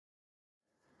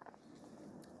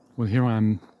Well, here I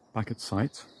am back at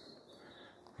site,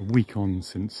 a week on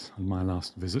since my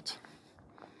last visit,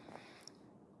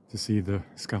 to see the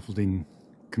scaffolding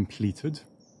completed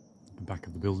at the back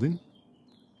of the building,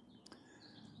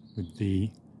 with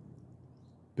the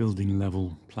building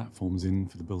level platforms in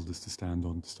for the builders to stand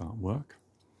on to start work.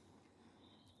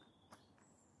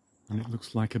 And it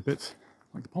looks like a bit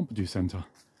like the Pompidou Centre,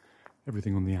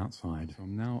 everything on the outside. So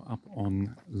I'm now up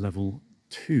on level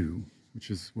 2, which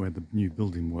is where the new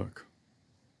building work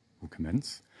will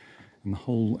commence. And the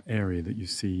whole area that you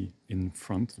see in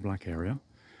front, the black area,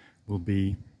 will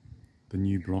be the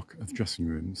new block of dressing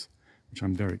rooms, which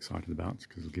I'm very excited about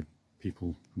because it'll give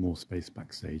people more space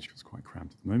backstage because it's quite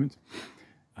cramped at the moment.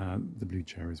 The blue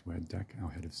chair is where Deck, our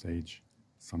head of stage,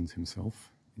 suns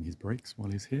himself in his breaks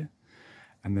while he's here.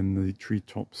 And then the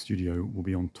treetop studio will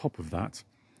be on top of that,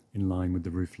 in line with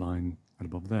the roof line and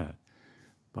above there.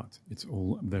 But it's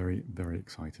all very, very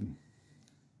exciting.